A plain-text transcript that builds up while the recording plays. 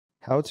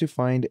How to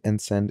find and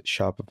send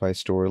Shopify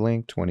store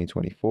link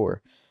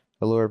 2024.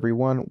 Hello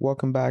everyone,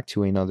 welcome back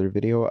to another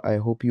video. I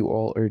hope you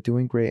all are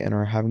doing great and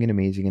are having an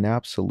amazing and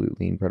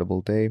absolutely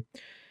incredible day.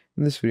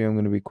 In this video, I'm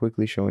going to be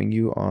quickly showing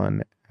you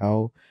on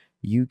how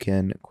you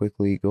can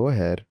quickly go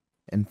ahead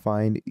and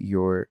find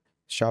your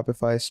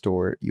Shopify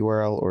store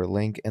URL or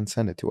link and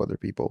send it to other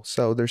people.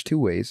 So there's two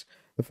ways.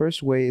 The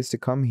first way is to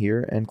come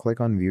here and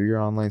click on view your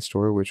online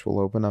store, which will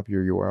open up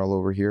your URL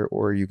over here,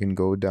 or you can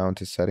go down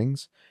to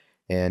settings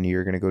and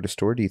you're going to go to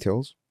store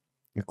details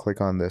and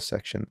click on this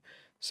section.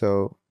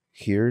 So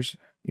here's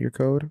your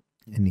code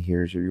and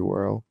here's your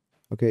URL.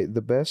 Okay,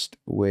 the best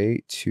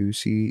way to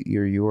see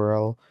your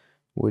URL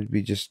would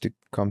be just to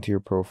come to your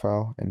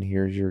profile, and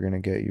here's you're going to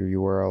get your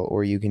URL,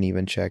 or you can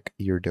even check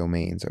your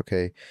domains.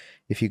 Okay,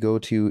 if you go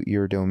to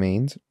your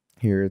domains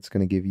here, it's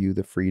going to give you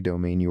the free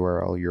domain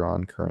URL you're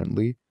on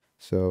currently.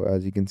 So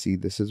as you can see,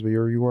 this is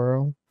your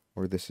URL,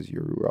 or this is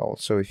your URL.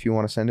 So if you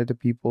want to send it to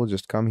people,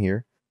 just come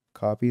here,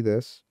 copy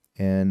this,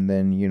 and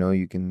then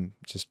you can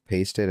just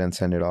paste it and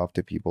send it off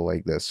to people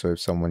like this. So if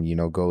someone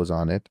goes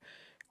on it,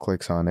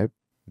 clicks on it,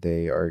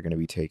 they are going to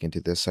be taken to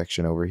this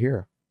section over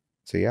here.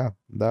 So yeah,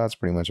 that's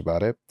pretty much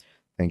about it.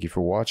 Thank you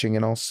for watching,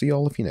 and I'll see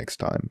all of you next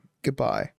time. Goodbye.